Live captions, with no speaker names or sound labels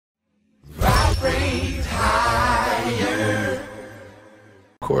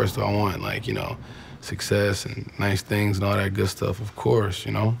course, do I want, like, you know, success and nice things and all that good stuff, of course,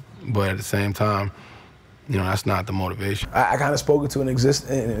 you know? But at the same time, you know, that's not the motivation. I kind of spoke into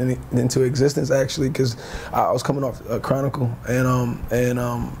into existence actually, because I was coming off Chronicle, and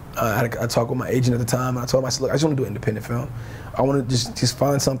I talked with my agent at the time, and I told him, I said, look, I just want to do an independent film. I want to just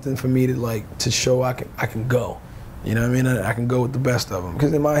find something for me to show I can go. You know what I mean? I can go with the best of them.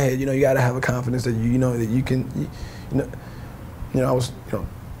 Because in my head, you know, you got to have a confidence that you know that you can. You know, I was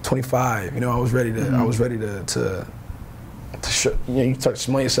 25. You know, I was ready to show, you know, you start to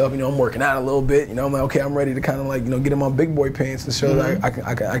smell yourself. You know, I'm working out a little bit. You know, I'm like, okay, I'm ready to kind of like, you know, get in my big boy pants and show that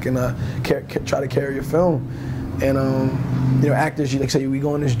I can try to carry a film. And you know, actors, like say, we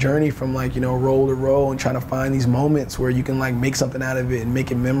go on this journey from like, you know, role to role and trying to find these moments where you can like make something out of it and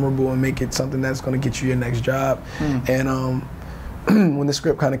make it memorable and make it something that's going to get you your next job. And when the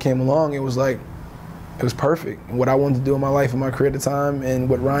script kind of came along, it was like, it was perfect. And what I wanted to do in my life and my career at the time, and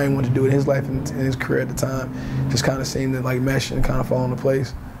what Ryan wanted to do in his life and in his career at the time, just kind of seemed to like mesh and kind of fall into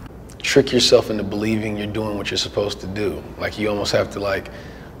place. Trick yourself into believing you're doing what you're supposed to do. Like, you almost have to, like,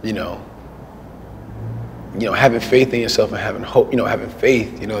 you know, having faith in yourself and having hope, you know, having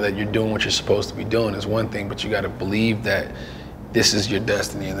faith, you know, that you're doing what you're supposed to be doing is one thing, but you got to believe that this is your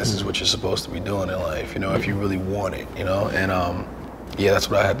destiny and this is what you're supposed to be doing in life, you know, if you really want it, you know, and yeah, that's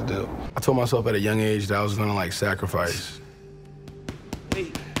what I had to do. I told myself at a young age that I was gonna like sacrifice.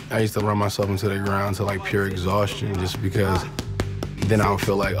 I used to run myself into the ground to like pure exhaustion just because then I would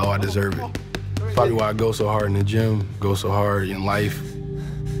feel like, oh, I deserve it. Probably why I go so hard in the gym, go so hard in life.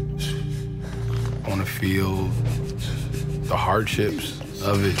 I want to feel the hardships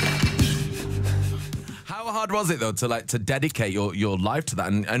of it. How hard was it though to dedicate your life to that?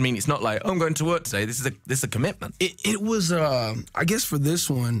 And I mean, it's not like, oh, I'm going to work today. This is a commitment. It was I guess for this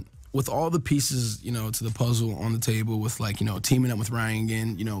one, with all the pieces, you know, to the puzzle on the table, with like, you know, teaming up with Ryan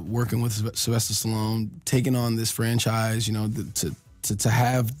again, you know, working with Sylvester Stallone, taking on this franchise, you know, to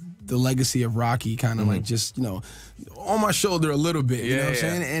have the legacy of Rocky kind of like just, you know, on my shoulder a little bit, you know what I'm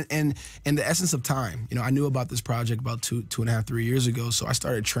saying? And the essence of time. You know, I knew about this project about 2.5, 3 years ago, so I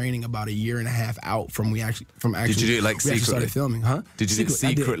started training about 1.5 years out from actually. Did you do it like secretly? Started filming, huh? Did you do it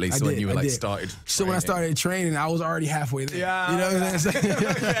secretly? So when you were like started training. So when I started training, I was already halfway there. Yeah. You know what I'm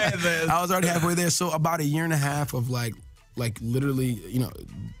saying? I was already halfway there. So about 1.5 years of like literally, you know,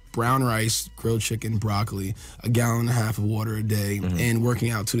 brown rice, grilled chicken, broccoli, 1.5 gallons of water a day, and working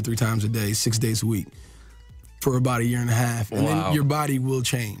out 2 to 3 times a day, 6 days a week for about 1.5 years. And then your body will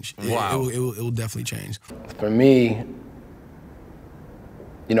change. Wow. It will definitely change. For me,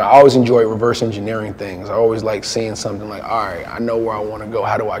 you know, I always enjoy reverse engineering things. I always like seeing something like, all right, I know where I want to go.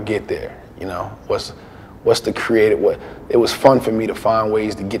 How do I get there? You know, what's the creative, it was fun for me to find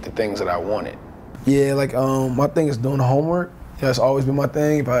ways to get the things that I wanted. Yeah, like my thing is doing the homework. That's always been my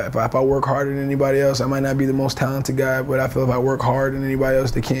thing. If I work harder than anybody else, I might not be the most talented guy, but I feel if I work harder than anybody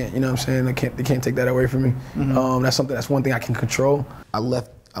else, they can't, you know what I'm saying? They can't take that away from me. That's one thing I can control. I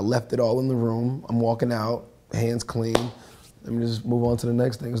left it all in the room. I'm walking out, hands clean. Let me just move on to the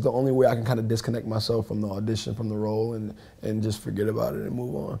next thing. It's the only way I can kind of disconnect myself from the audition, from the role, and just forget about it and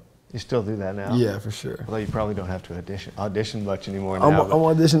move on. You still do that now? Yeah, for sure. Although you probably don't have to audition much anymore now. I'm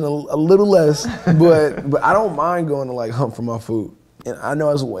auditioning a little less, but I don't mind going to like hunt for my food. And I know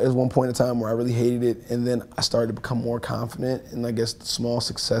as one point in time where I really hated it, and then I started to become more confident, and I guess the small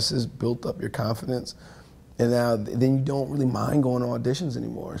successes built up your confidence. And now then you don't really mind going to auditions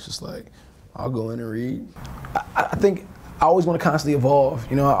anymore. It's just like, I'll go in and read. I think I always want to constantly evolve.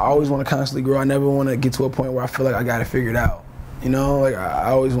 You know, I always want to constantly grow. I never want to get to a point where I feel like I got it figured out. You know, like I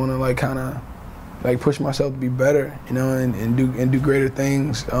always want to like kind of like push myself to be better, you know, and do greater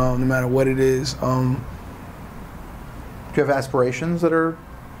things, no matter what it is. Do you have aspirations that are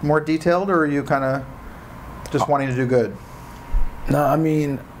more detailed, or are you kind of just wanting to do good? No, I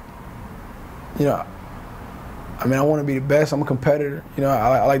mean, you know, I want to be the best. I'm a competitor. You know,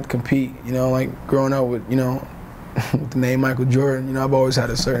 I like to compete. You know, like growing up with, you know, with the name Michael Jordan, you know, I've always had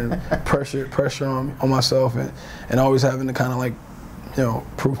a certain pressure on myself, and always having to kind of like, you know,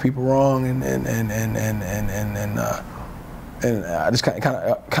 prove people wrong, and I just kind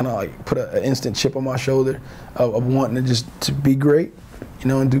of like put an instant chip on my shoulder of wanting to just to be great, you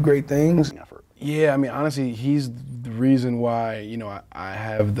know, and do great things. Yeah, I mean, honestly, he's the reason why, you know, I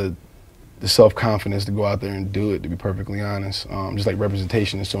have the self-confidence to go out there and do it, to be perfectly honest. Just like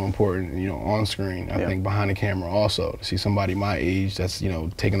representation is so important, you know, on screen. I think behind the camera also, to see somebody my age that's, you know,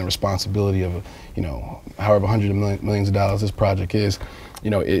 taking the responsibility of, you know, however hundreds of millions of dollars this project is,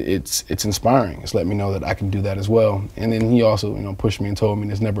 it's inspiring. It's let me know that I can do that as well. And then he also, pushed me and told me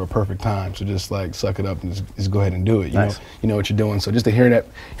there's never a perfect time, so just like suck it up and just go ahead and do it. You know what you're doing. So just to hearing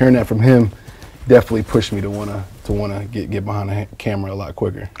that from him definitely pushed me to wanna get behind the camera a lot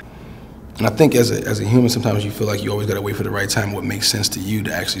quicker. And I think as a human, sometimes you feel like you always gotta wait for the right time, what makes sense to you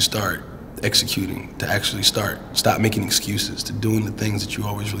to actually start executing, to actually stop making excuses, to doing the things that you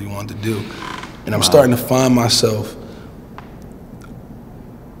always really wanted to do. And I'm starting to find myself,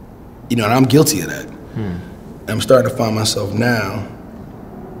 and I'm guilty of that. And I'm starting to find myself now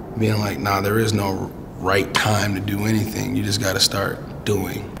being like, nah, there is no right time to do anything. You just gotta start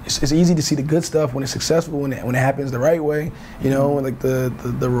doing. It's easy to see the good stuff when it's successful, when it happens the right way, like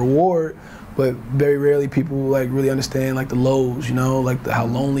the reward. But very rarely people like really understand like the lows, like how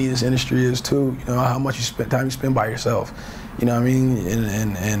lonely this industry is too. How much time you spend by yourself, what I mean,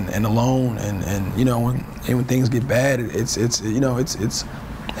 and alone, and when things get bad, it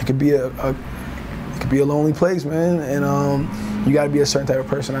could be a lonely place, man, and you got to be a certain type of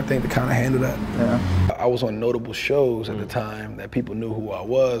person, I think, to kind of handle that. Yeah. I was on notable shows at the time that people knew who I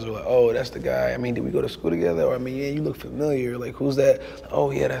was, or like, oh, that's the guy. I mean, did we go to school together? Or I mean, yeah, you look familiar. Like, who's that? Oh,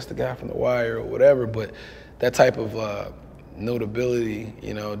 yeah, that's the guy from The Wire or whatever. But that type of notability,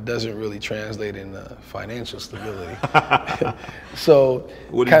 doesn't really translate into financial stability. So,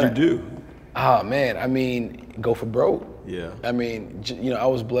 what did you do? Ah, man, I mean, go for broke. Yeah. I mean, I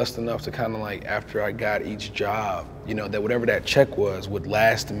was blessed enough to kind of like, after I got each job, that whatever that check was would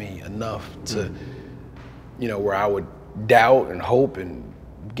last me enough to, where I would doubt and hope and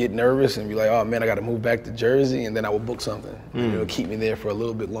get nervous and be like, oh man, I got to move back to Jersey, and then I would book something. Keep me there for a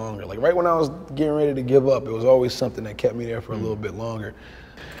little bit longer. Like right when I was getting ready to give up, it was always something that kept me there for a little bit longer.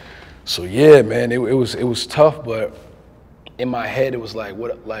 So yeah, man, it was tough, but in my head it was like,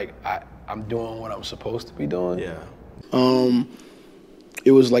 I'm doing what I'm supposed to be doing. Yeah.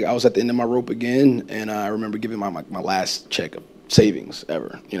 It was like I was at the end of my rope again, and I remember giving my last check of savings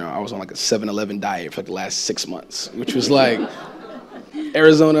ever. I was on like a 7-Eleven diet for like the last 6 months, which was like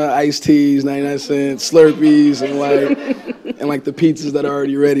Arizona iced teas, 99 cents, Slurpees, and like the pizzas that are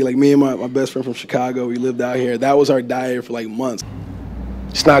already ready. Like me and my best friend from Chicago, we lived out here. That was our diet for like months.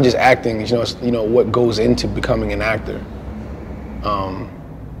 It's not just acting, it's, what goes into becoming an actor.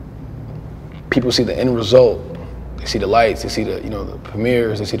 People see the end result. They see the lights, they see the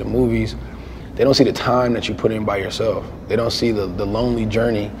premieres, they see the movies. They don't see the time that you put in by yourself. They don't see the lonely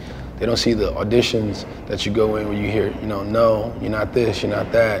journey. They don't see the auditions that you go in where you hear, no, you're not this, you're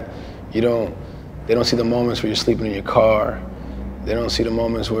not that. They don't see the moments where you're sleeping in your car. They don't see the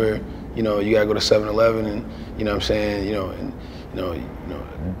moments where, you gotta go to 7-Eleven and,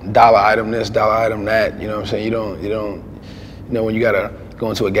 dollar item this, dollar item that, when you gotta go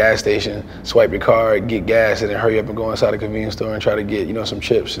into a gas station, swipe your card, get gas, and then hurry up and go inside a convenience store and try to get, some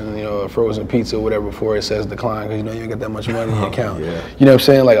chips and, a frozen pizza or whatever before it says decline, because you ain't got that much money in your account. Yeah. You know what I'm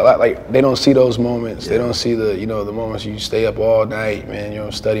saying? Like they don't see those moments. Yeah. They don't see the, the moments you stay up all night,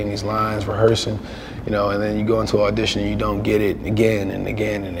 man, studying these lines, rehearsing, and then you go into an audition and you don't get it again and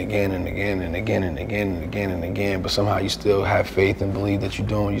again and again and again and again and again and again and again, but somehow you still have faith and believe that you're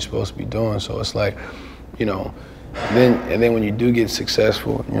doing what you're supposed to be doing. So it's like, then when you do get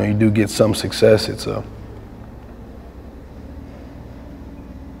successful, you do get some success, it's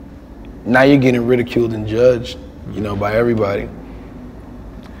now you're getting ridiculed and judged, by everybody.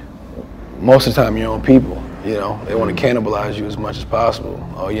 Most of the time, your own people, they want to cannibalize you as much as possible.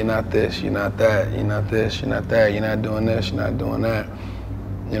 Oh, you're not this, you're not that, you're not this, you're not that, you're not doing this, you're not doing that.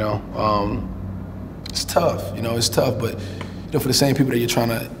 It's tough, it's tough, but for the same people that you're trying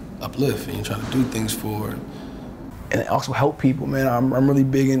to uplift and you're trying to do things for, and also help people, man. I'm really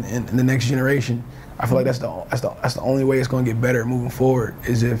big in the next generation. I feel like that's the only way it's going to get better moving forward,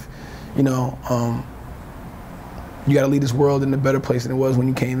 is if, you got to leave this world in a better place than it was when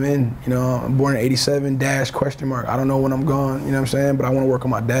you came in. I'm born in '87, dash, question mark. I don't know when I'm gone, you know what I'm saying? But I want to work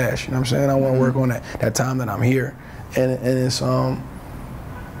on my dash, you know what I'm saying? I want to work on that time that I'm here. And it's,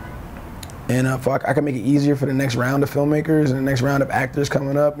 if I can make it easier for the next round of filmmakers and the next round of actors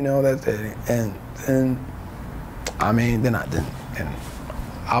coming up, I'm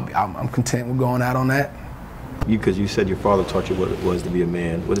content with going out on that. Because you said your father taught you what it was to be a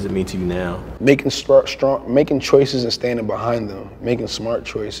man. What does it mean to you now? Making choices and standing behind them, making smart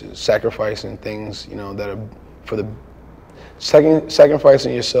choices, sacrificing things, that are for the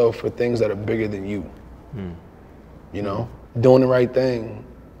sacrificing yourself for things that are bigger than you. Doing the right thing,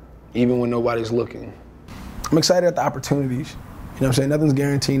 even when nobody's looking. I'm excited at the opportunities. You know what I'm saying? Nothing's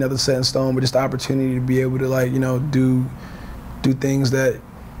guaranteed, nothing's set in stone, but just the opportunity to be able to do things that,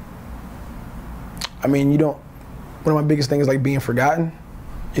 one of my biggest things is like being forgotten.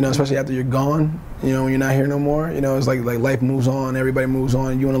 You know, especially after you're gone, you know, when you're not here no more, you know, it's like life moves on, everybody moves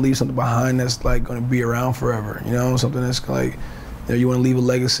on. You want to leave something behind that's like going to be around forever, you know, something that's like, you know, you want to leave a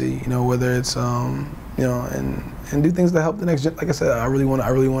legacy, you know, whether it's, you know, and do things to help the next gen. Like I said, I really want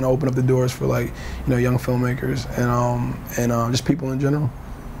to open up the doors for like, you know, young filmmakers and just people in general.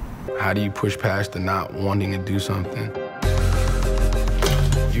 How do you push past the not wanting to do something?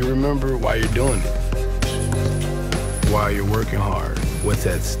 You remember why you're doing it, why you're working hard, what's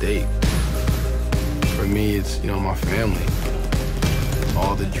at stake. For me, it's, you know, my family,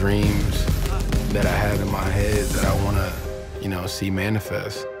 all the dreams that I have in my head that I want to, you know, see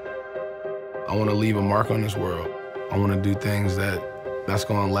manifest. I want to leave a mark on this world. I want to do things that's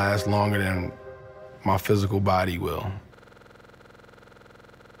going to last longer than my physical body will.